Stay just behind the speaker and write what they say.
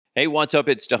Hey, what's up?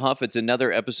 It's DeHuff. It's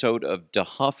another episode of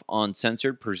DeHuff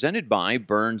Uncensored presented by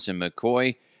Burns and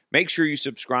McCoy. Make sure you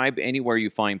subscribe anywhere you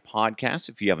find podcasts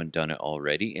if you haven't done it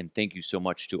already. And thank you so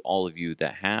much to all of you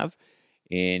that have.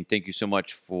 And thank you so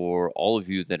much for all of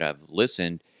you that have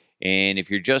listened. And if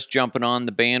you're just jumping on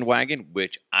the bandwagon,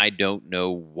 which I don't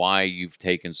know why you've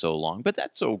taken so long, but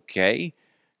that's okay.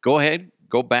 Go ahead,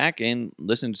 go back and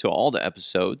listen to all the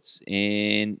episodes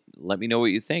and let me know what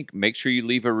you think. Make sure you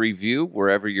leave a review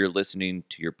wherever you're listening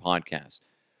to your podcast.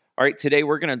 All right, today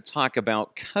we're going to talk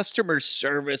about customer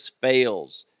service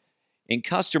fails. And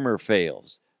customer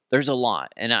fails, there's a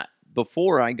lot. And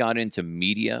before I got into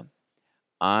media,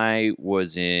 I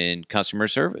was in customer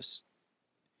service.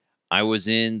 I was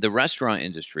in the restaurant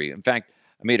industry. In fact,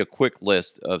 I made a quick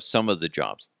list of some of the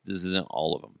jobs. This isn't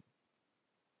all of them.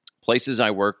 Places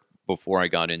I worked before I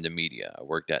got into media. I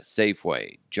worked at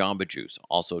Safeway, Jamba Juice,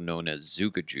 also known as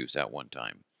Zuka Juice at one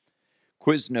time,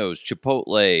 Quiznos,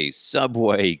 Chipotle,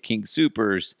 Subway, King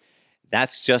Soopers.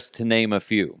 That's just to name a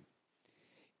few.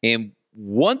 And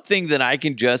one thing that I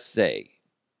can just say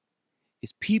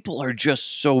is people are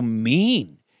just so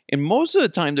mean. And most of the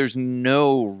time, there's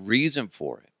no reason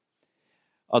for it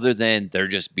other than they're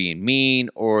just being mean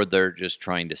or they're just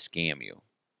trying to scam you.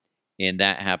 And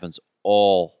that happens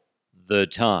all the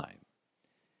time.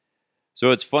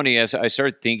 So it's funny, as I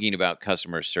started thinking about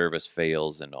customer service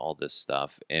fails and all this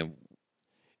stuff. And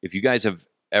if you guys have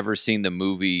ever seen the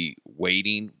movie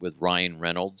Waiting with Ryan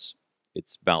Reynolds,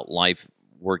 it's about life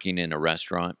working in a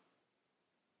restaurant.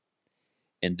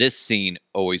 And this scene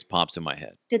always pops in my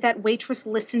head. Did that waitress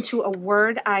listen to a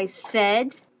word I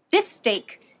said? This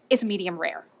steak is medium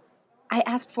rare. I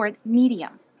asked for it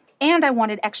medium. And I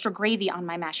wanted extra gravy on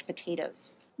my mashed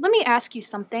potatoes. Let me ask you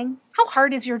something. How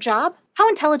hard is your job? How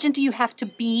intelligent do you have to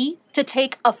be to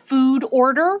take a food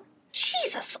order?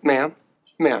 Jesus. Ma'am,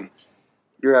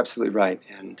 you're absolutely right,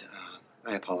 and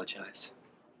I apologize.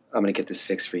 I'm going to get this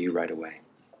fixed for you right away.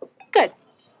 Good.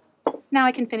 Now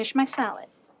I can finish my salad.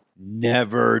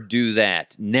 Never do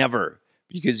that. Never.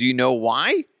 Because you know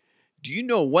why? Do you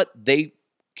know what they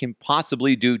can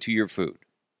possibly do to your food?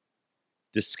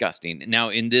 Disgusting. Now,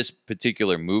 in this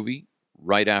particular movie,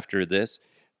 right after this,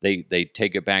 they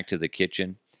take it back to the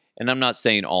kitchen. And I'm not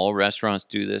saying all restaurants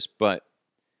do this, but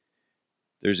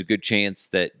there's a good chance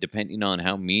that depending on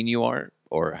how mean you are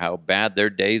or how bad their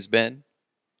day's been,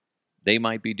 they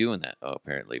might be doing that. Oh,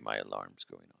 apparently my alarm's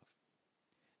going off.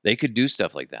 They could do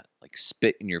stuff like that, like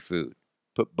spit in your food,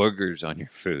 put boogers on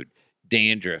your food,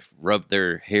 dandruff, rub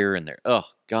their hair in there. Oh,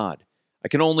 God. I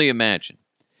can only imagine.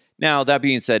 Now, that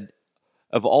being said,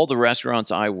 of all the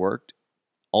restaurants I worked,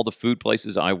 all the food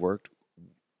places I worked,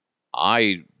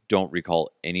 I don't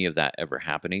recall any of that ever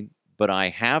happening, but I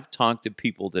have talked to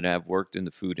people that have worked in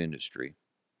the food industry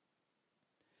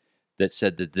that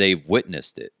said that they've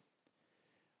witnessed it.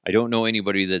 I don't know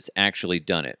anybody that's actually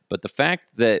done it, but the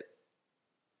fact that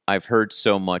I've heard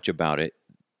so much about it,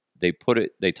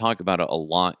 they talk about it a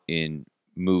lot in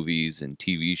movies and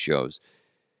TV shows.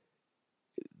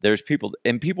 There's people,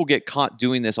 and people get caught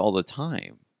doing this all the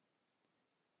time.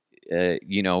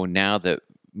 Now that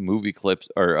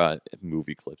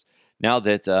now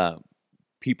that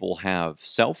people have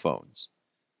cell phones,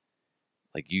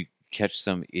 like you catch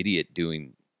some idiot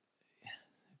doing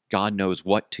God knows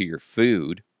what to your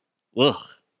food.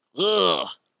 Ugh,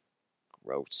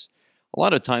 gross. A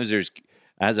lot of times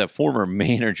as a former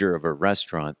manager of a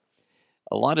restaurant,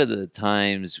 a lot of the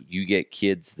times you get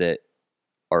kids that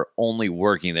are only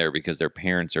working there because their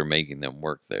parents are making them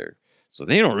work there. So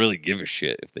they don't really give a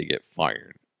shit if they get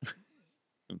fired.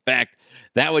 In fact,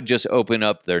 that would just open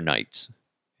up their nights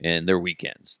and their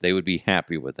weekends. They would be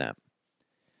happy with that.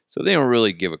 So they don't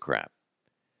really give a crap.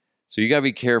 So you got to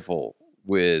be careful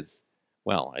with,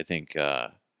 I think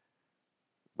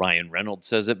Ryan Reynolds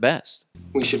says it best.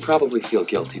 We should probably feel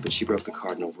guilty, but she broke the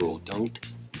cardinal rule. Don't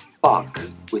fuck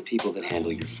with people that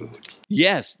handle your food.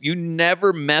 Yes, you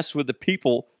never mess with the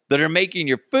people that are making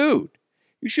your food.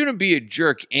 You shouldn't be a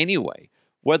jerk anyway,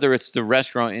 whether it's the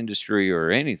restaurant industry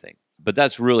or anything. But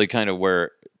that's really kind of where,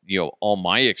 all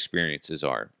my experiences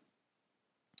are.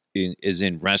 Is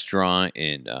in restaurant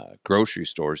and grocery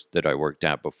stores that I worked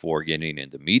at before getting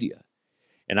into media.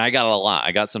 And I got a lot.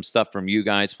 I got some stuff from you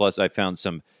guys, plus I found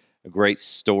some great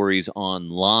stories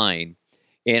online.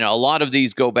 And a lot of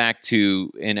these go back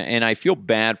to, and I feel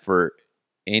bad for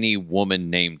any woman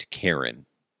named Karen,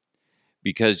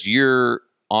 because you're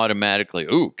automatically,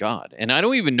 oh, God. And I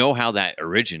don't even know how that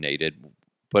originated,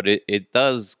 but it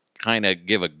does kind of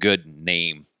give a good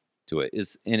name to it.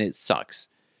 And it sucks.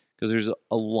 Because there's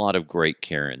a lot of great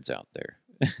Karens out there,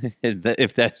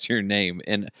 if that's your name.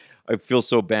 And I feel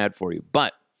so bad for you.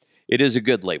 But It is a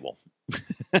good label.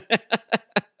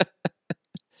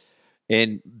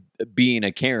 And being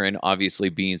a Karen, obviously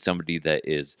being somebody that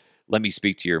is, let me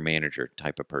speak to your manager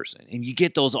type of person. And you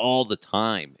get those all the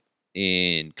time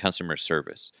in customer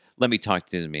service. Let me talk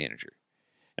to the manager.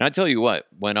 And I tell you what,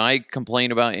 when I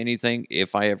complain about anything,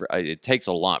 if I ever, it takes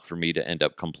a lot for me to end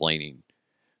up complaining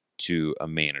to a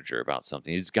manager about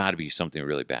something. It's got to be something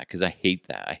really bad because I hate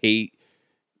that. I hate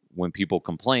when people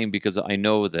complain because I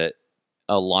know that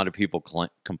a lot of people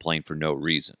complain for no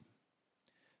reason.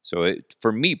 So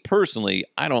for me personally,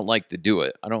 I don't like to do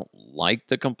it. I don't like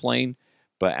to complain,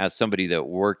 but as somebody that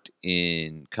worked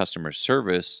in customer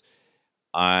service,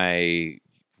 I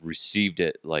received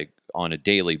it like on a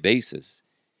daily basis.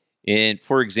 And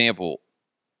for example,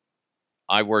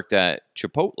 I worked at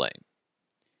Chipotle.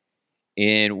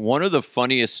 And one of the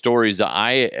funniest stories that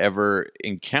I ever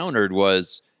encountered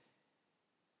was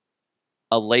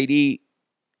a lady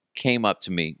came up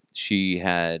to me. She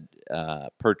had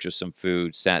purchased some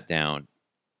food, sat down,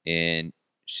 and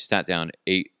she sat down,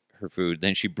 ate her food.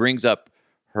 Then she brings up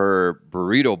her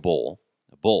burrito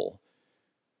bowl,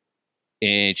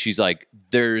 and she's like,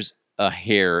 "There's a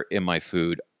hair in my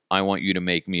food. I want you to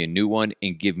make me a new one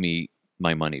and give me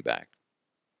my money back."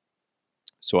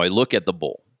 So I look at the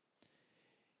bowl.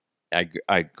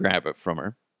 I grab it from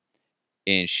her,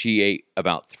 and she ate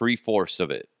about 3/4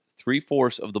 of it,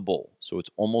 3/4 of the bowl. So it's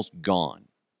almost gone.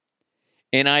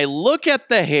 And I look at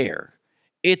the hair.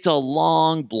 It's a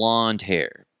long blonde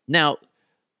hair. Now,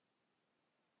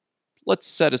 let's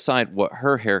set aside what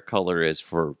her hair color is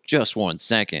for just 1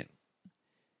 second.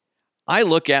 I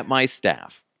look at my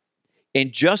staff,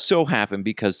 and just so happened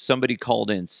because somebody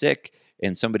called in sick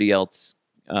and somebody else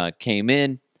came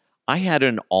in, I had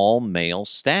an all-male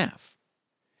staff.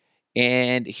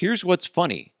 And here's what's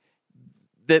funny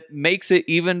that makes it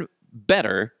even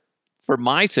better for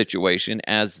my situation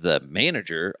as the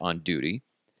manager on duty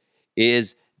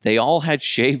is they all had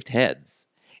shaved heads.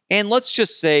 And let's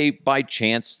just say by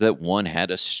chance that one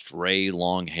had a stray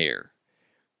long hair.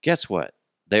 Guess what?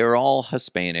 They were all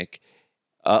Hispanic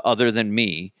other than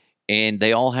me, and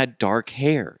they all had dark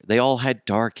hair. They all had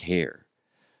dark hair.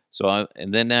 So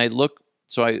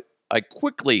I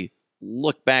quickly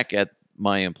look back at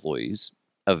my employees,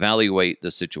 evaluate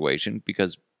the situation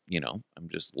because, I'm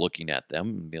just looking at them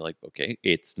and be like, okay,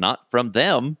 it's not from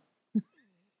them.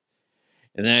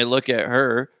 And then I look at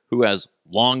her who has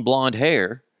long blonde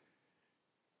hair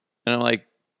and I'm like,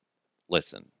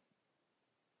 listen,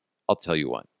 I'll tell you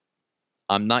what,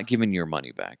 I'm not giving your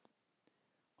money back.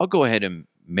 I'll go ahead and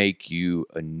make you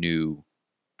a new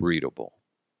burrito bowl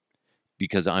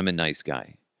because I'm a nice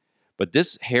guy. But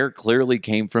this hair clearly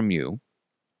came from you,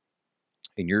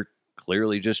 and you're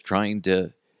clearly just trying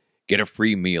to get a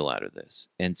free meal out of this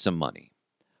and some money.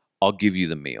 I'll give you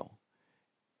the meal.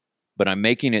 But I'm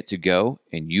making it to go,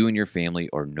 and you and your family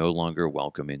are no longer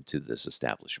welcome into this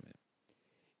establishment.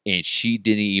 And she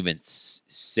didn't even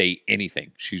say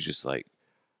anything. She's just like,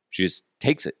 she just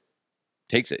takes it.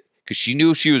 Because she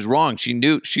knew she was wrong. She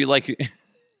knew she like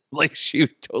she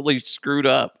totally screwed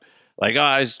up. Like,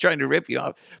 I was trying to rip you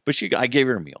off. But I gave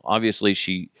her a meal.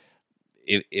 Obviously,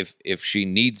 if she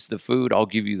needs the food, I'll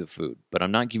give you the food. But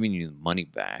I'm not giving you the money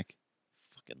back.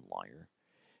 Fucking liar.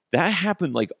 That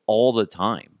happened like all the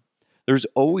time. There's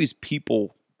always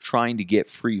people trying to get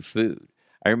free food.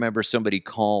 I remember somebody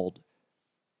called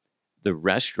the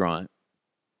restaurant.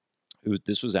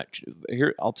 This was at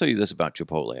here. I'll tell you this about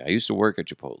Chipotle. I used to work at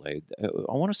Chipotle.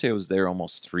 I want to say I was there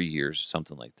almost 3 years,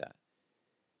 something like that.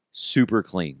 Super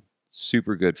clean,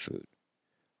 super good food,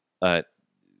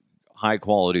 high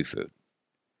quality food.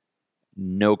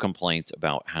 No complaints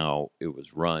about how it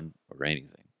was run or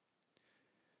anything.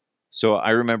 So I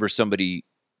remember somebody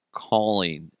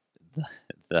calling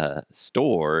the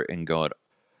store and going,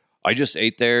 I just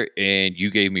ate there and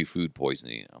you gave me food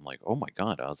poisoning. I'm like, oh my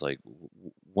God. I was like,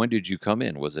 when did you come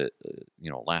in? Was it,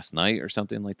 last night or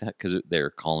something like that? Because they're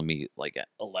calling me like at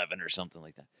 11 or something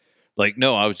like that. Like,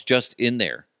 no, I was just in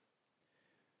there.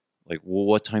 Like, well,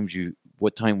 what time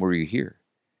were you here?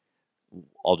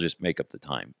 I'll just make up the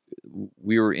time.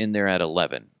 We were in there at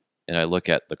 11 and I look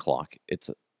at the clock. It's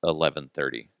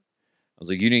 11:30. I was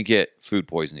like, you didn't get food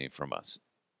poisoning from us.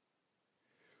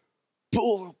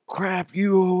 Bull crap,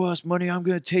 you owe us money. I'm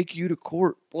going to take you to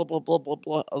court. Blah, blah, blah, blah,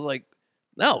 blah. I was like,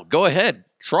 no, go ahead.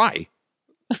 Try.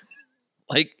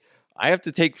 Like, I have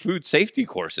to take food safety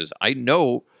courses. I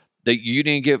know that you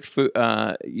didn't get food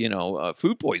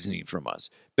poisoning from us.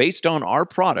 Based on our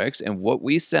products and what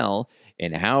we sell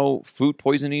and how food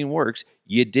poisoning works,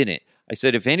 you didn't. I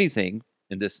said, if anything,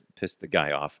 and this pissed the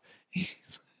guy off,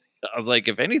 I was like,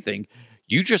 if anything,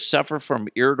 You just suffer from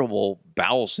irritable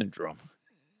bowel syndrome.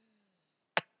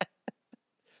 I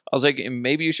was like,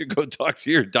 maybe you should go talk to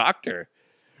your doctor.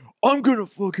 I'm going to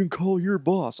fucking call your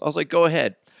boss. I was like, go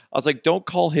ahead. I was like, don't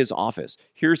call his office.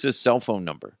 Here's his cell phone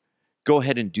number. Go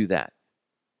ahead and do that.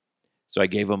 So I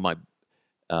gave him my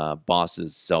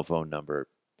boss's cell phone number.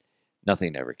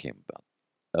 Nothing ever came about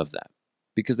of that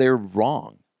because they were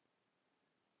wrong.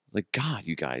 Like, God,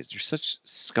 you guys, you're such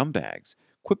scumbags.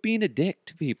 Quit being a dick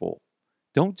to people.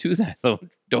 Don't do that.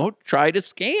 Don't try to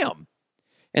scam.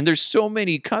 And there's so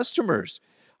many customers.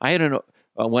 I had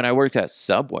when I worked at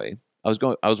Subway. I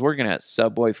was working at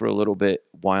Subway for a little bit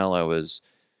while I was,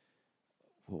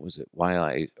 what was it?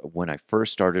 When I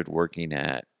first started working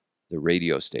at the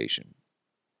radio station.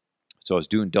 So I was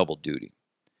doing double duty.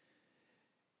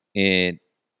 And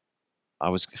I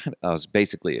was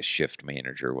basically a shift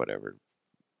manager, or whatever.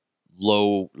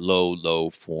 Low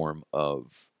form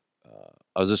of,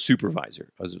 I was a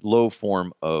supervisor. I was a low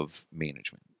form of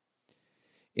management.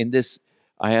 In this,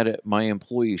 I had my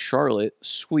employee, Charlotte,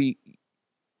 sweet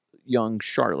young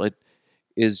Charlotte,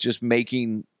 is just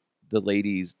making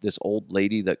this old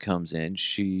lady that comes in.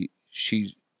 She,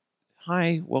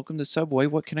 hi, welcome to Subway.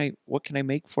 What can I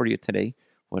make for you today?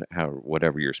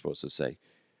 Whatever you're supposed to say.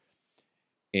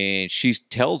 And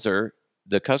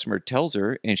the customer tells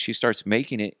her, and she starts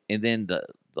making it, and then the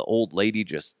old lady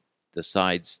just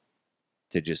decides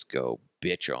to just go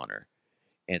bitch on her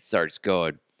and starts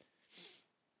going,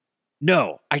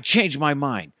 no, I changed my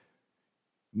mind.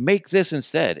 Make this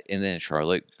instead. And then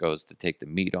Charlotte goes to take the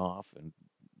meat off and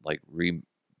like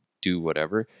redo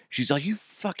whatever. She's like, you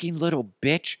fucking little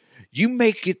bitch. You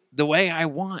make it the way I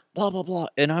want, blah, blah, blah.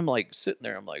 And I'm like sitting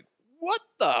there, I'm like, what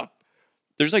the?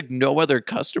 There's like no other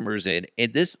customers in.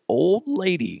 And this old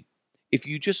lady, if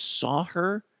you just saw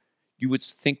her, you would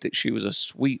think that she was a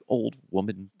sweet old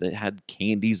woman that had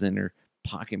candies in her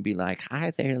pocket and be like,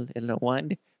 hi there, little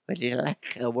one. Would you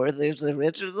like a Werther's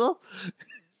Original?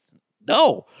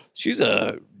 No, she's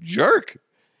a jerk.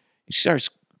 She starts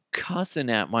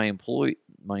cussing at my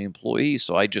employee.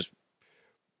 So I just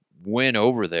went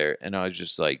over there and I was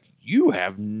just like, you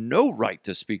have no right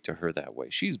to speak to her that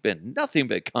way. She's been nothing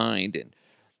but kind. And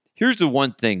here's the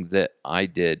one thing that I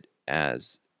did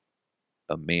as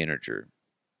a manager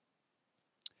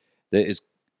that is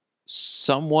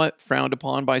somewhat frowned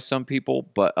upon by some people,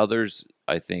 but others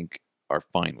I think are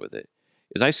fine with it,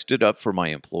 is I stood up for my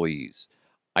employees.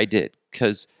 I did,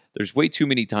 because there's way too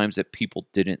many times that people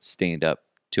didn't stand up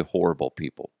to horrible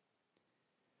people.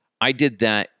 I did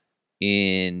that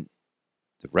in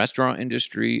the restaurant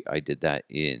industry, I did that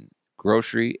in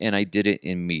grocery, and I did it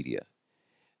in media.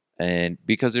 And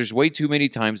because there's way too many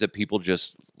times that people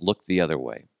just look the other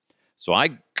way. So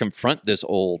I confront this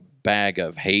old bag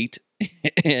of hate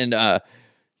and, I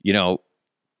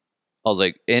was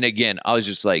like, and again, I was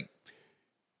just like,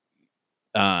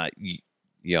 I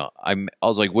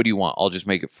was like, what do you want? I'll just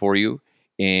make it for you.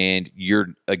 And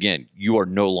you are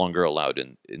no longer allowed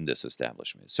in this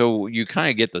establishment. So you kind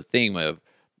of get the theme of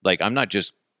like, I'm not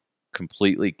just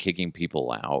completely kicking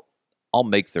people out. I'll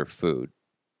make their food,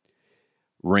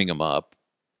 ring them up,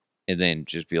 and then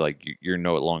just be like, you're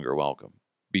no longer welcome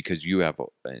because you have,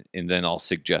 and then I'll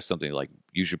suggest something like,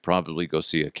 you should probably go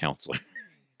see a counselor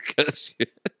because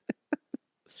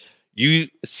you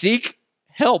seek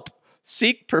help,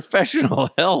 seek professional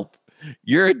help.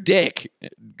 You're a dick.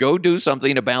 Go do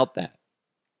something about that.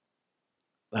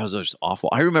 That was just awful.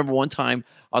 I remember one time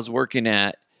I was working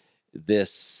at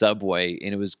this Subway,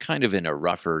 and it was kind of in a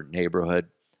rougher neighborhood.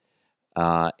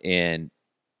 And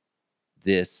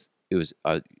it was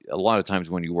a lot of times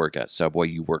when you work at Subway,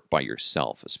 you work by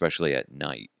yourself, especially at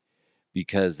night,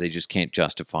 because they just can't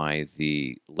justify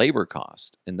the labor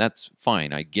cost. And that's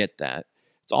fine. I get that.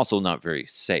 It's also not very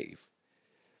safe.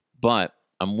 But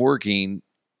I'm working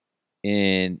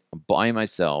by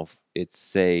myself. It's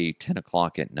say 10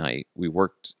 o'clock at night. We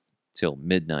worked till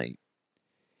midnight.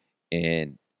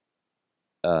 And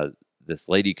this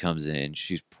lady comes in.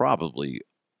 She's probably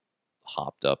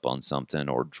hopped up on something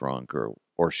or drunk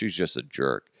or she's just a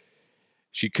jerk.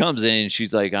 She comes in.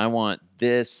 She's like, I want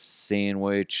this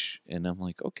sandwich. And I'm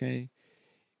like, okay.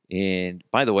 And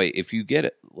by the way, if you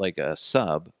get like a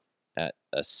sub at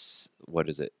what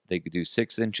is it? They could do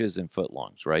 6 inches and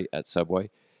footlongs, right? At Subway.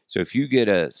 So if you get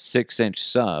a 6-inch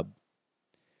sub,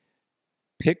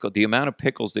 the amount of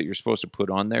pickles that you're supposed to put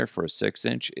on there for a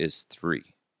 6-inch is 3.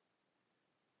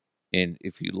 And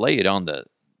if you lay it on the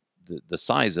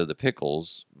size of the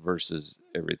pickles versus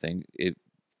everything, it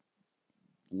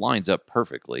lines up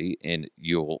perfectly, and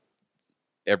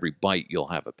every bite you'll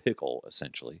have a pickle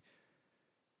essentially.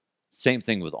 Same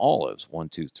thing with olives. 1,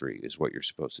 2, 3 is what you're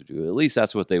supposed to do. At least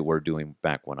that's what they were doing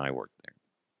back when I worked there.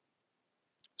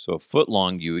 So a foot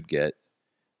long, you would get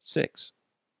 6,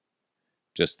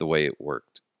 just the way it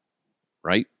worked,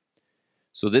 right?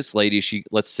 So this lady,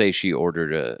 let's say she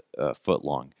ordered a foot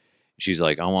long. She's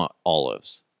like, I want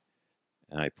olives.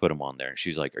 And I put them on there. And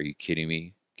she's like, are you kidding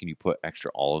me? Can you put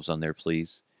extra olives on there,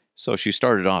 please? So she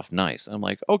started off nice. I'm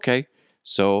like, okay.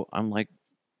 So I'm like,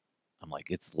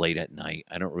 it's late at night.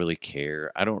 I don't really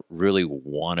care. I don't really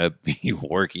want to be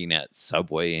working at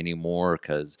Subway anymore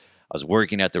because I was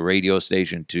working at the radio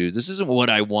station too. This isn't what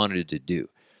I wanted to do.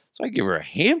 So I give her a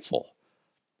handful.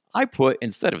 I put,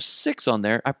 instead of 6 on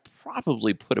there, I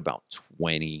probably put about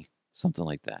 20, something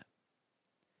like that.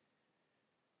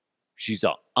 She's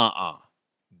all,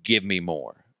 give me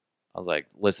more. I was like,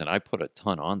 listen, I put a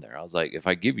ton on there. I was like, if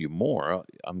I give you more,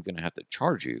 I'm going to have to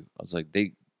charge you. I was like,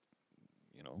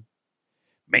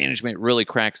 management really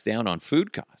cracks down on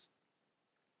food costs.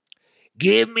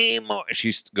 Give me more.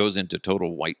 She goes into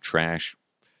total white trash.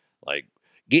 Like,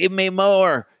 give me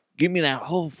more. Give me that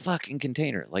whole fucking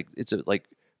container. Like, it's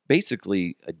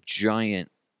basically a giant,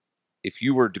 if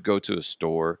you were to go to a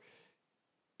store,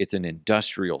 it's an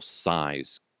industrial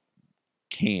size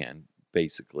can,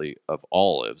 basically, of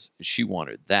olives. She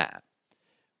wanted that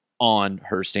on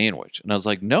her sandwich. And I was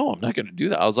like, no, I'm not going to do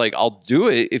that. I was like, I'll do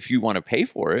it if you want to pay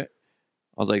for it.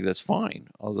 I was like, that's fine.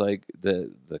 I was like,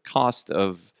 the cost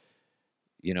of,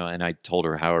 and I told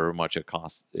her however much it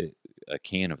cost, a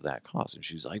can of that cost. And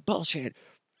she's like, bullshit,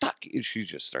 fuck you. She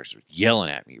just starts yelling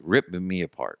at me, ripping me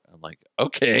apart. I'm like,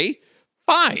 okay,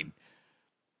 fine.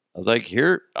 I was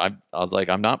like,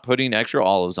 I'm not putting extra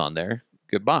olives on there.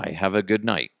 Goodbye. Have a good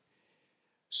night.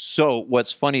 So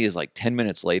what's funny is like 10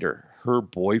 minutes later, her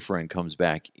boyfriend comes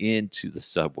back into the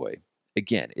Subway.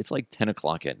 Again, it's like 10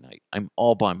 o'clock at night. I'm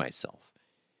all by myself.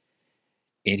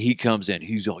 And he comes in.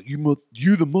 He's all, you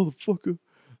the motherfucker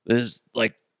that's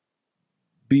like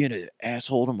being an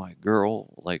asshole to my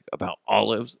girl, like about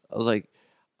olives.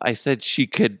 I said she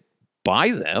could buy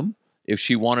them if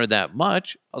she wanted that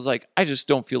much. I was like, I just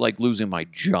don't feel like losing my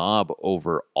job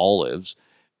over olives,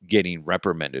 getting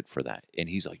reprimanded for that. And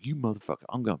he's like, you motherfucker,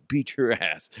 I'm going to beat your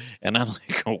ass. And I'm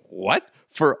like, what?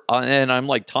 And I'm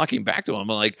like talking back to him. I'm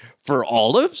like, for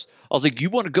olives? I was like, you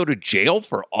want to go to jail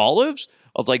for olives?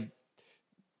 I was like,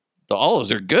 the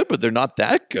olives are good, but they're not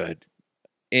that good.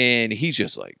 And he's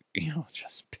just like,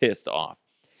 just pissed off.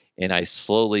 And I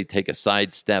slowly take a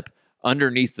side step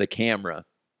underneath the camera.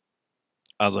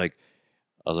 I was like,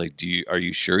 are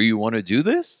you sure you want to do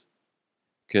this?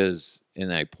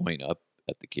 And I point up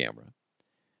at the camera.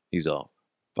 He's all,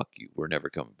 fuck you, we're never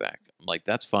coming back. I'm like,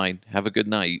 that's fine. Have a good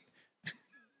night.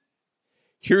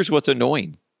 Here's what's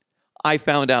annoying. I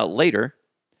found out later,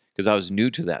 because I was new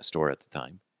to that store at the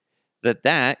time,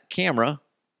 that camera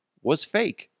was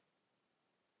fake.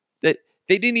 That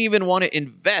they didn't even want to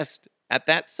invest at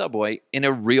that Subway in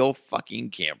a real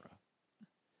fucking camera.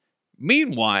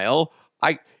 Meanwhile,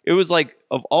 it was like,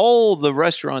 of all the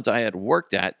restaurants I had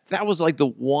worked at, that was like the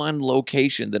one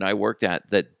location that I worked at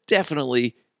that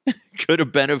definitely could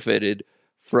have benefited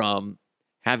from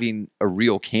having a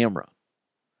real camera.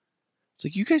 It's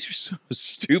like, you guys are so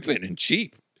stupid and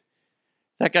cheap.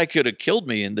 That guy could have killed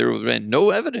me and there would have been no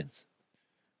evidence.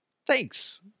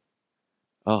 Thanks.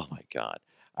 Oh my God.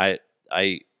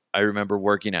 I remember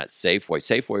working at Safeway.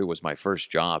 Safeway was my first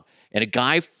job. And a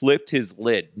guy flipped his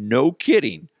lid, no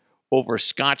kidding, over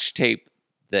Scotch tape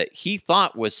that he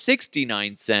thought was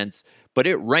 69 cents, but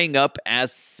it rang up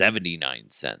as 79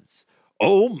 cents.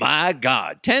 Oh my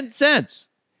God, 10 cents.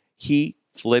 He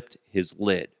flipped his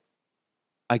lid.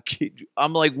 I kid you.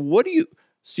 I'm like, what do you,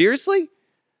 seriously?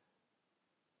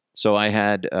 So I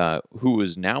had, who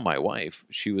is now my wife,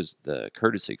 she was the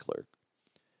courtesy clerk.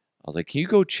 I was like, can you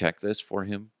go check this for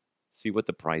him? See what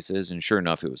the price is. And sure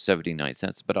enough, it was 79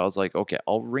 cents. But I was like, okay,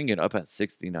 I'll ring it up at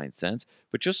 69 cents.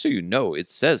 But just so you know, it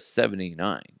says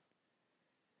 79.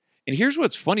 And here's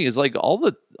what's funny is like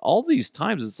all these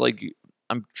times, it's like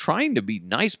I'm trying to be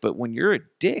nice, but when you're a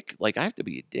dick, like I have to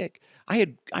be a dick. I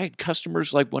had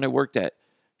customers like when I worked at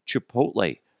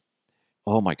Chipotle.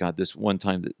 Oh my God, this one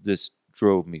time this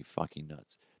drove me fucking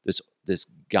nuts. This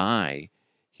guy,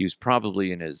 he was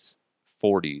probably in his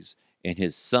 40s, and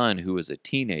his son, who was a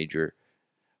teenager,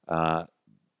 if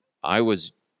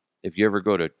you ever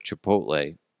go to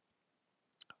Chipotle,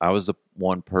 I was the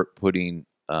one putting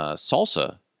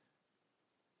salsa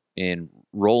in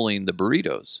rolling the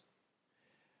burritos.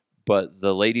 But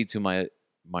the lady to my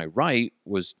right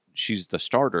she's the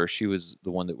starter. She was the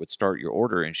one that would start your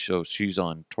order, and so she's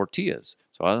on tortillas.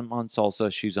 So I'm on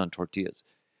salsa, she's on tortillas.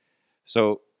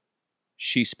 So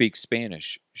she speaks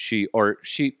Spanish. She's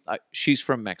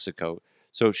from Mexico,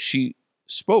 so she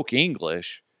spoke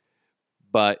English,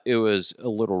 but it was a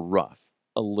little rough,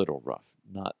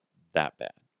 not that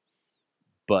bad.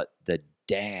 But the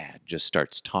dad just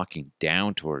starts talking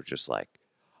down to her, just like,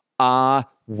 I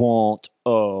want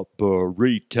a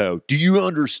burrito. Do you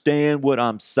understand what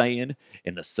I'm saying?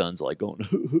 And the son's like going,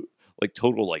 like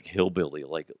total like hillbilly.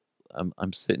 Like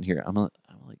I'm sitting here. I'm like,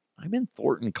 I'm in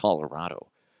Thornton, Colorado.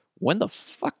 When the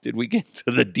fuck did we get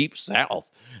to the deep South?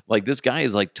 Like this guy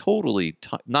is like totally.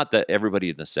 Not that everybody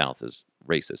in the South is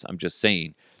racist. I'm just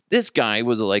saying this guy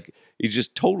was like he's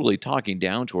just totally talking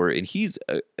down to her, and he's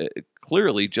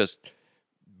clearly just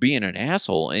being an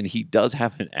asshole, and he does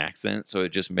have an accent, so it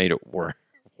just made it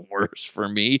worse for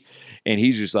me. And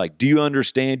he's just like, do you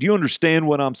understand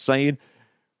what I'm saying?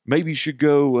 Maybe you should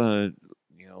go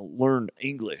learn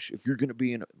English if you're gonna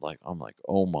be in like. I'm like,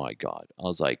 oh my god. I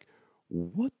was like,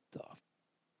 what the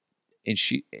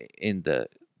and the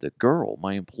girl,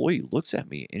 my employee, looks at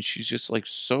me, and she's just like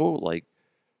so like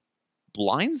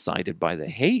blindsided by the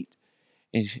hate,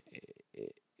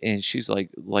 and she's like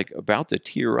about to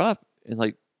tear up, and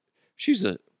like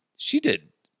she did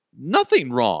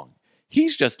nothing wrong.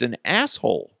 He's just an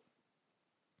asshole.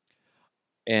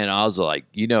 And I was like,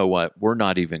 you know what? We're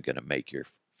not even going to make your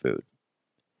food.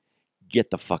 Get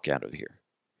the fuck out of here.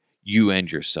 You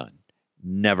and your son.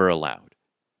 Never allowed.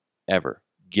 Ever.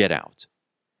 Get out.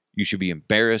 You should be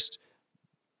embarrassed.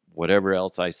 Whatever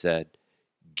else I said,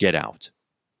 get out.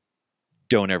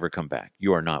 Don't ever come back.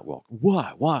 You are not welcome.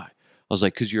 Why? I was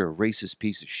like, because you're a racist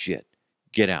piece of shit.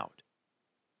 Get out.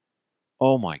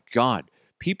 Oh my God.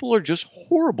 People are just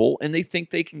horrible, and they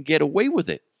think they can get away with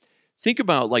it. Think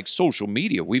about like social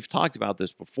media. We've talked about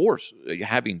this before,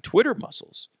 having Twitter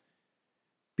muscles.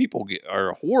 People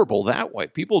are horrible that way.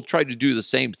 People try to do the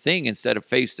same thing instead of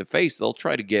face to face. They'll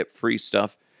try to get free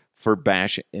stuff for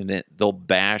bash, and then they'll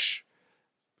bash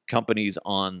companies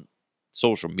on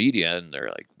social media, and they're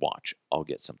like, watch, I'll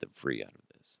get something free out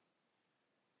of this.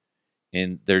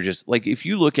 And they're just like, if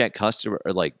you look at customer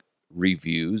or like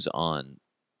reviews on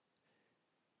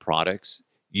products,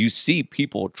 you see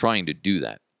people trying to do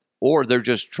that, or they're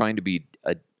just trying to be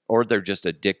or they're just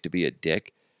a dick to be a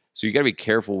dick. So you got to be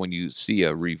careful when you see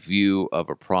a review of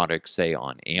a product, say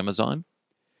on Amazon,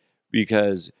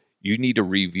 because you need to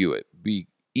review it.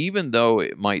 Even though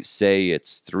it might say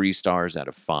it's 3 stars out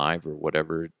of 5 or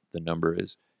whatever the number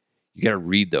is, you got to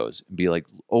read those and be like,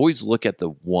 always look at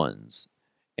the 1s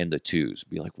and the 2s.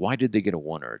 Be like, why did they get a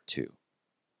 1 or a 2?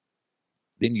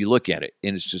 Then you look at it,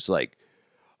 and it's just like,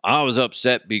 I was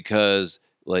upset because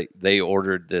like they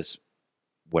ordered this,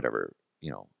 whatever,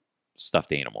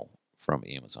 stuffed animal from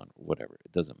Amazon, whatever.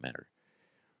 It doesn't matter.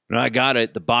 When I got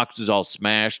it, the box was all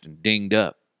smashed and dinged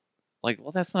up. Like,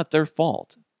 well, that's not their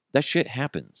fault. That shit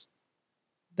happens.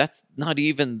 That's not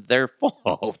even their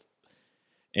fault.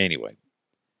 Anyway,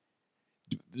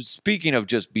 speaking of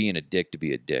just being a dick to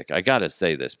be a dick, I got to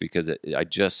say this because I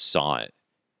just saw it.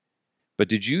 But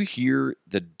did you hear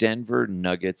the Denver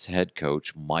Nuggets head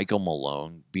coach, Michael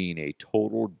Malone, being a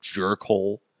total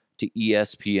jerkhole to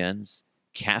ESPN's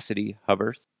Cassidy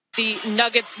Hubbard? The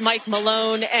Nuggets, Mike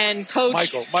Malone, and Coach...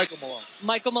 Michael Malone.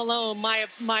 Michael Malone,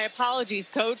 my apologies,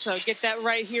 Coach. I'll get that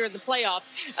right here in the playoffs.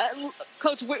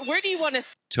 Coach, where do you want to...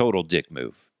 Total dick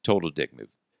move.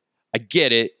 I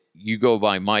get it. You go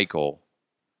by Michael.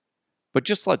 But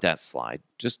just let that slide.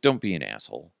 Just don't be an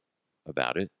asshole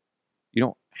about it. You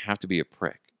don't have to be a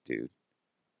prick, dude.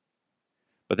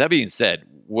 But that being said,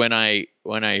 when I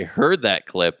heard that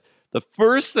clip, the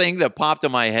first thing that popped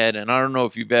in my head, and I don't know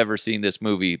if you've ever seen this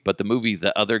movie, but the movie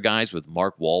The Other Guys with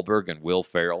Mark Wahlberg and Will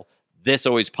Ferrell, this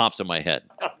always pops in my head.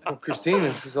 Oh, Christine,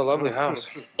 this is a lovely house.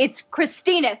 It's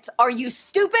Christineth. Are you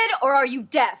stupid or are you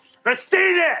deaf?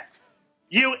 Christina!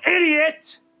 You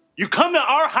idiot! You come to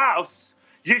our house,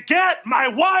 you get my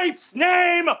wife's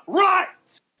name right!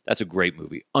 That's a great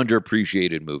movie.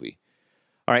 Underappreciated movie.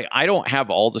 All right, I don't have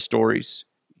all the stories.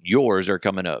 Yours are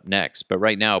coming up next. But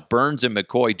right now, Burns and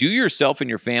McCoy, do yourself and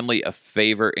your family a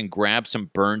favor and grab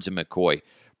some Burns and McCoy.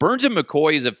 Burns and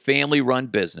McCoy is a family-run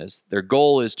business. Their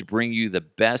goal is to bring you the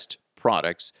best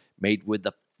products made with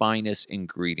the finest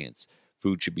ingredients.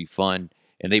 Food should be fun,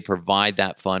 and they provide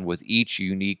that fun with each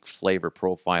unique flavor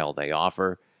profile they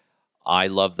offer. I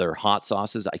love their hot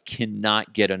sauces. I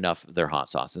cannot get enough of their hot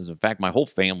sauces. In fact, my whole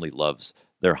family loves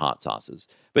their hot sauces.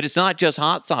 But it's not just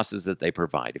hot sauces that they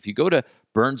provide. If you go to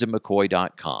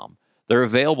burnsandmccoy.com, they're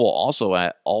available also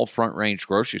at all Front Range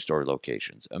grocery store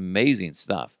locations. Amazing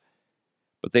stuff.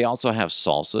 But they also have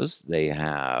salsas. They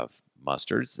have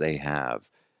mustards. They have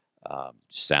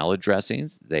salad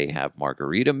dressings. They have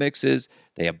margarita mixes.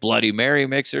 They have Bloody Mary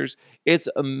mixers. It's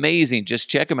amazing. Just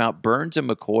check them out.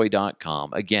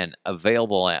 BurnsandMcCoy.com. Again,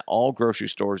 available at all grocery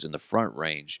stores in the Front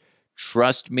Range.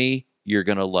 Trust me, you're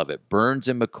going to love it. Burns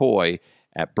and McCoy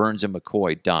at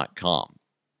BurnsandMcCoy.com.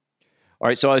 All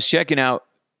right, so I was checking out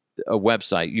a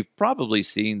website. You've probably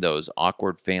seen those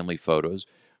awkward family photos.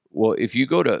 Well, if you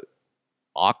go to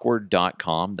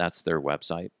awkward.com, that's their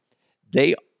website.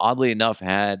 They, oddly enough,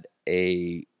 had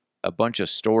a bunch of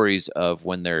stories of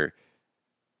when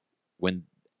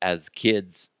as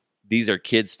kids, these are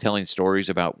kids telling stories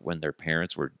about when their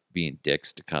parents were being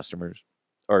dicks to customers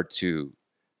or to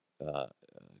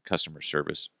customer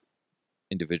service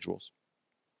individuals.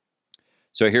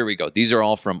 So here we go. These are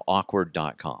all from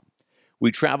awkward.com.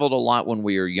 We traveled a lot when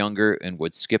we were younger and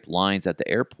would skip lines at the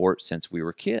airport since we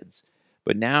were kids.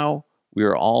 But now we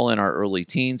are all in our early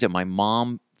teens, and my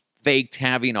mom faked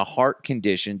having a heart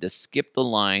condition to skip the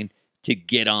line to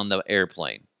get on the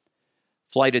airplane.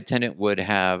 Flight attendant would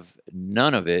have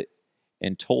none of it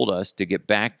and told us to get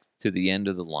back to the end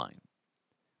of the line.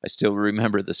 I still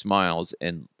remember the smiles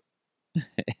and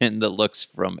the looks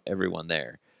from everyone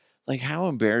there. Like, how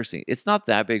embarrassing. It's not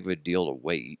that big of a deal to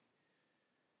wait.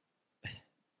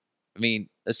 I mean,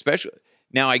 especially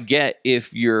now I get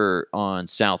if you're on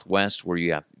Southwest where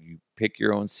you pick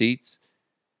your own seats.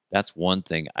 That's one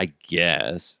thing, I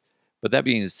guess. But that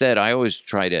being said, I always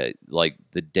try to, like,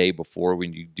 the day before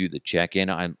when you do the check-in,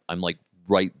 I'm like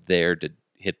right there to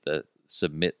hit the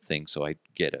submit thing so I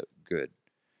get a good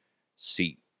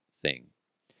seat thing.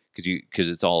 Because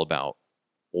it's all about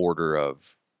order of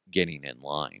getting in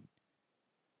line.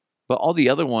 But all the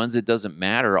other ones, it doesn't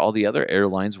matter. All the other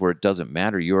airlines where it doesn't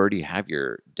matter, you already have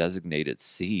your designated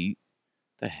seat.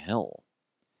 The hell?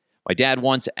 My dad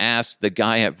once asked the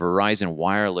guy at Verizon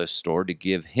Wireless store to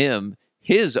give him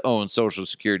his own Social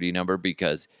Security number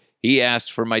because he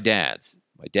asked for my dad's.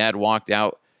 My dad walked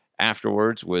out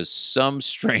afterwards with some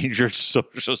stranger's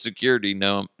Social Security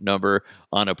number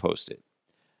on a Post-it.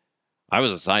 I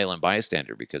was a silent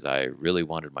bystander because I really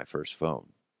wanted my first phone.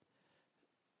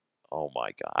 Oh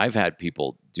my God. I've had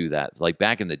people do that. Like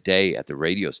back in the day at the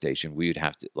radio station, we would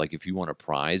have to, like, if you want a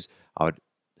prize,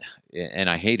 and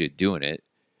I hated doing it,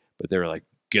 but they were like,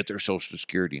 get their Social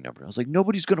Security number. I was like,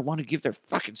 nobody's going to want to give their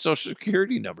fucking Social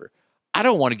Security number. I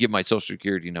don't want to give my Social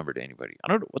Security number to anybody. I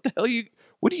don't know.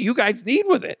 What do you guys need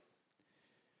with it?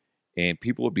 And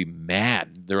people would be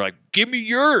mad. They're like, give me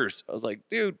yours. I was like,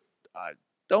 dude,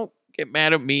 don't get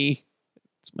mad at me.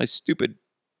 It's my stupid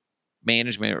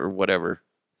management or whatever.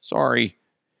 Sorry.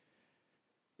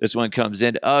 This one comes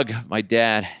in. Ugh, my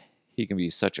dad, he can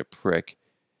be such a prick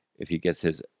if he gets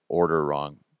his order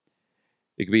wrong.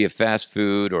 It could be a fast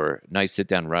food or nice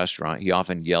sit-down restaurant. He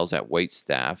often yells at wait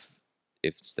staff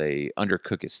if they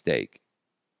undercook his steak.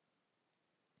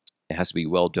 It has to be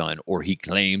well done, or he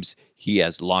claims he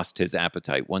has lost his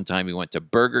appetite. One time he went to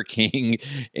Burger King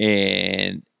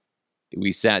and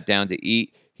we sat down to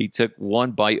eat. He took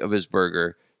one bite of his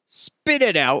burger, spit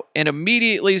it out, and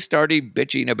immediately started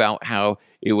bitching about how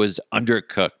it was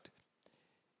undercooked.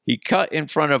 He cut in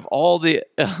front of all the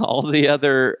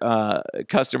other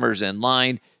customers in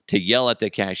line to yell at the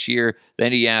cashier.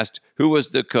 Then he asked who was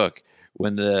the cook.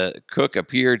 When the cook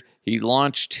appeared, he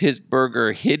launched his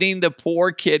burger, hitting the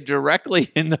poor kid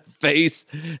directly in the face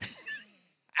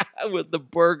with the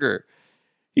burger.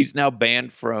 He's now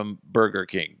banned from Burger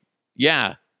King.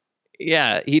 Yeah,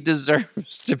 he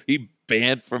deserves to be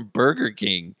banned from Burger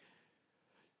King.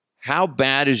 How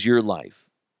bad is your life?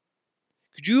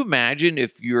 Could you imagine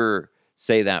if you're,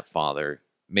 say, that father,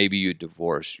 maybe you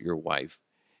divorce your wife,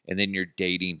 and then you're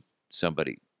dating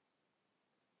somebody,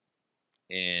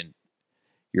 and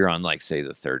you're on, like, say,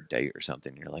 the third date or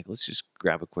something. You're like, let's just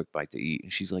grab a quick bite to eat.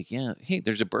 And she's like, yeah, hey,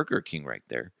 there's a Burger King right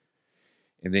there.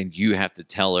 And then you have to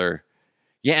tell her,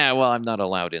 yeah, well, I'm not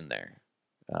allowed in there.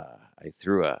 I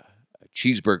threw a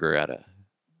cheeseburger at a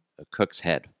cook's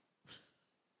head.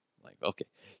 Like, okay,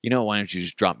 why don't you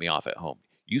just drop me off at home?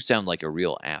 You sound like a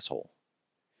real asshole.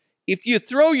 If you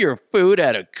throw your food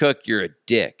at a cook, you're a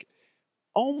dick.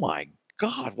 Oh my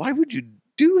God, why would you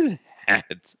do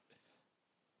that?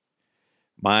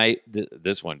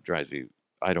 This one drives me,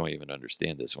 I don't even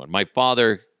understand this one. My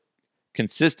father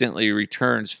consistently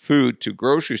returns food to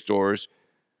grocery stores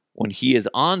when he is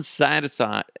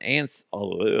unsatisfied with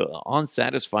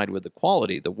the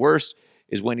quality. The worst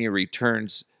is when he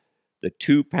returns the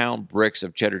 2-pound bricks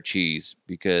of cheddar cheese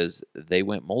because they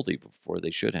went moldy before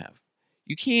they should have.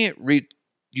 You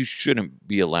shouldn't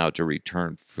be allowed to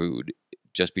return food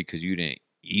just because you didn't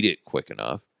eat it quick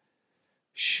enough.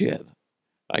 Shit,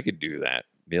 I could do that.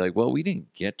 Be like, well, we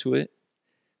didn't get to it.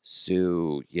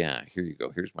 So, yeah, here you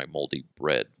go. Here's my moldy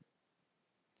bread.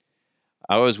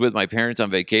 I was with my parents on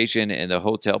vacation, and the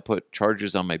hotel put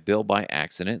charges on my bill by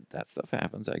accident. That stuff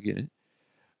happens. I get it.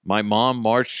 My mom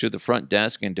marched to the front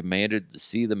desk and demanded to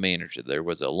see the manager. There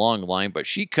was a long line, but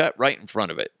she cut right in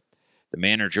front of it. The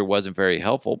manager wasn't very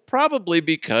helpful, probably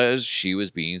because she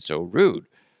was being so rude.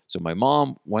 So my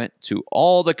mom went to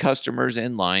all the customers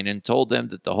in line and told them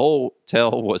that the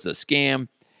hotel was a scam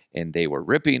and they were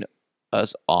ripping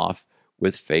us off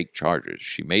with fake charges.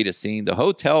 She made a scene. The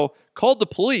hotel called the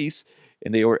police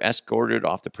and they were escorted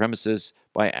off the premises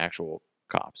by actual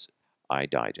cops. I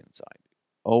died inside.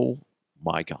 Oh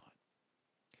my God.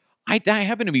 That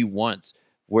happened to me once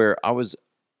where I was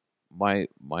my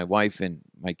wife and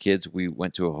my kids, we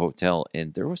went to a hotel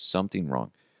and there was something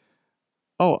wrong.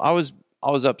 Oh, I was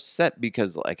upset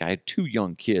because like I had 2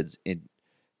 young kids and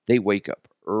they wake up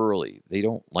early. They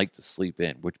don't like to sleep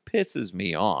in, which pisses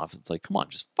me off. It's like, come on,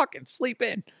 just fucking sleep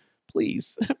in.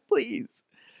 Please. Please.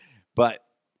 But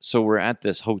so we're at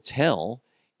this hotel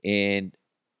and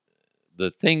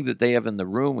the thing that they have in the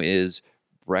room is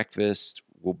breakfast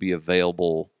will be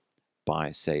available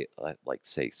by say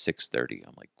 6:30.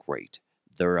 I'm like, great.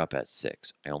 They're up at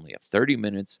 6. I only have 30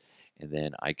 minutes and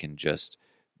then I can just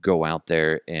go out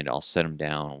there and I'll set them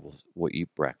down. We'll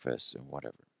eat breakfast and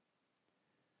whatever.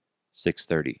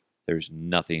 6:30. There's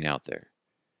nothing out there.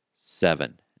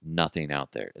 7. Nothing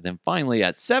out there. And then finally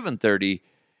at 7:30,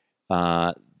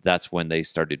 that's when they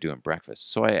started doing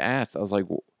breakfast. So I asked, I was like,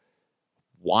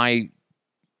 why,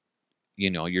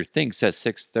 your thing says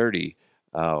 6:30,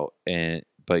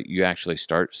 but you actually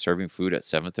start serving food at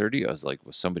 7:30? I was like,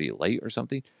 was somebody late or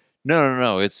something?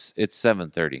 No, it's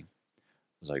 7:30. I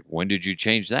was like, when did you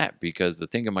change that? Because the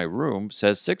thing in my room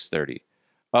says 6:30.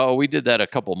 Oh, we did that a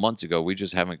couple months ago. We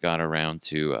just haven't got around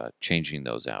to changing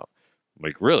those out. I'm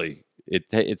like, really?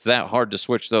 It's that hard to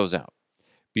switch those out?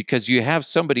 Because you have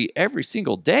somebody every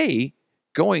single day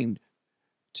going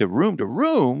to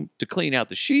room to clean out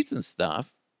the sheets and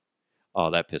stuff.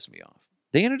 Oh, that pissed me off.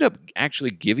 They ended up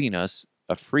actually giving us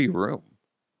a free room.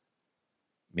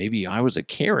 Maybe I was a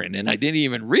Karen and I didn't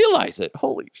even realize it.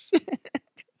 Holy shit.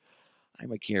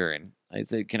 I'm a Karen. I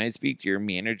said, can I speak to your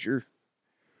manager?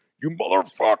 You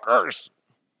motherfuckers.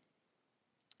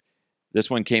 This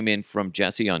one came in from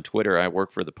Jesse on Twitter. I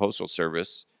work for the Postal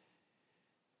Service.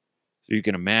 So you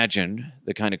can imagine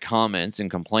the kind of comments and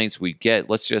complaints we get.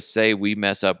 Let's just say we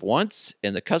mess up once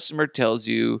and the customer tells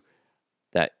you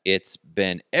that it's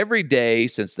been every day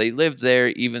since they lived there,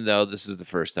 even though this is the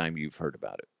first time you've heard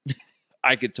about it.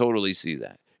 I could totally see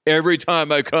that. Every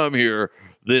time I come here,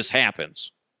 this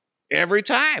happens. Every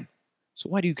time. So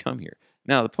why do you come here?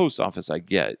 Now, the post office, I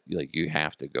get, like you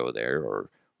have to go there or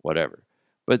whatever.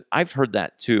 But I've heard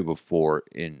that too before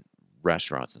in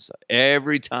restaurants and stuff.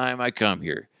 Every time I come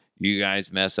here, you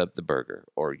guys mess up the burger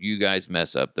or you guys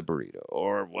mess up the burrito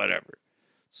or whatever.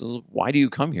 So why do you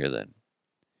come here then?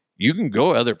 You can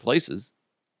go other places.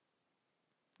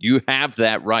 You have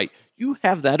that right. You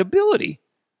have that ability.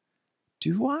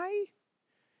 Do I?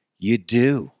 You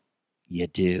do. You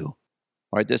do.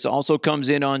 All right, this also comes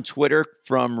in on Twitter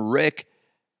from Rick.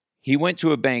 He went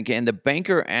to a bank and the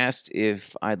banker asked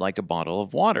if I'd like a bottle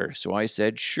of water. So I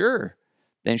said, sure.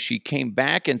 Then she came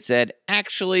back and said,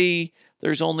 actually,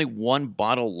 there's only one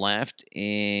bottle left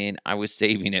and I was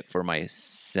saving it for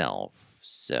myself.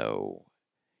 So,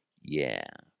 yeah.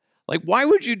 Like, why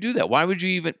would you do that? Why would you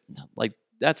even, like,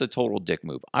 that's a total dick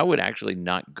move. I would actually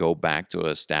not go back to an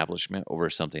establishment over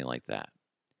something like that.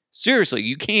 Seriously,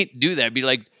 you can't do that. Be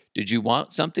like, did you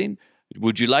want something?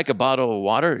 Would you like a bottle of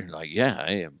water? And you're like, yeah,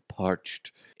 I am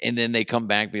parched. And then they come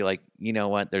back, be like, you know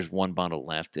what? There's one bottle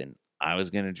left and I was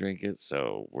going to drink it,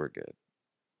 so we're good.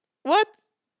 What?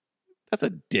 That's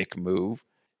a dick move.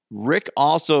 Rick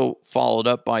also followed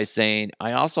up by saying,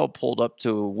 I also pulled up to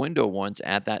a window once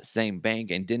at that same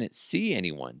bank and didn't see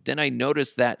anyone. Then I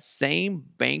noticed that same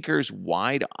banker's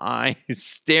wide eyes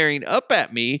staring up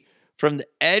at me from the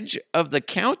edge of the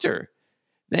counter.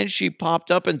 Then she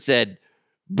popped up and said,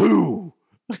 boo,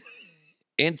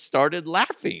 and started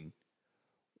laughing.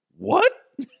 What?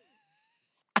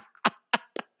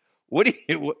 What do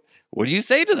you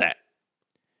say to that?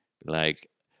 Like,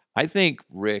 I think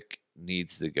Rick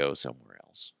needs to go somewhere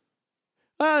else.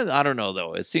 I don't know,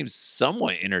 though. It seems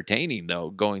somewhat entertaining, though,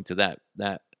 going to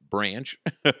that branch.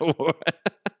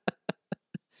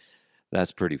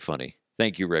 That's pretty funny.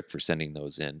 Thank you, Rick, for sending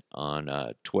those in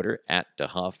on Twitter, at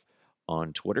DeHuff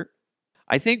on Twitter.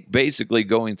 I think basically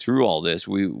going through all this,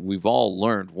 we've all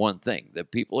learned one thing,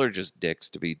 that people are just dicks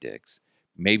to be dicks.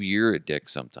 Maybe you're a dick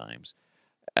sometimes.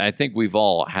 I think we've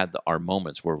all had our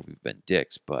moments where we've been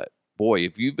dicks, but boy,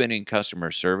 if you've been in customer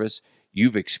service,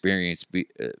 you've experienced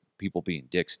people being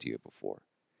dicks to you before.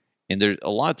 And there's a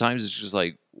lot of times it's just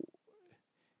like,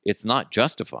 it's not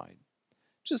justified.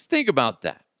 Just think about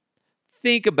that.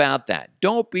 Think about that.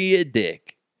 Don't be a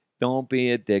dick. Don't be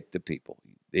a dick to people.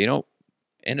 They don't,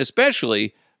 and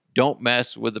especially don't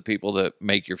mess with the people that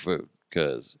make your food,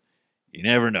 because you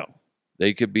never know.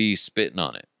 They could be spitting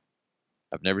on it.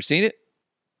 I've never seen it,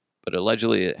 but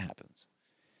allegedly it happens.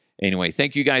 Anyway,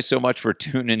 thank you guys so much for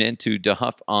tuning in to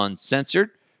DeHuff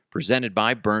Uncensored, presented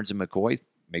by Burns & McCoy.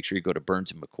 Make sure you go to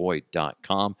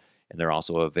burnsandmccoy.com, and they're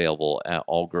also available at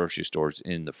all grocery stores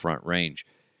in the Front Range.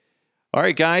 All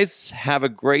right, guys, have a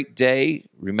great day.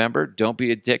 Remember, don't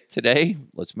be a dick today.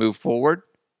 Let's move forward.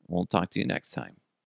 We'll talk to you next time.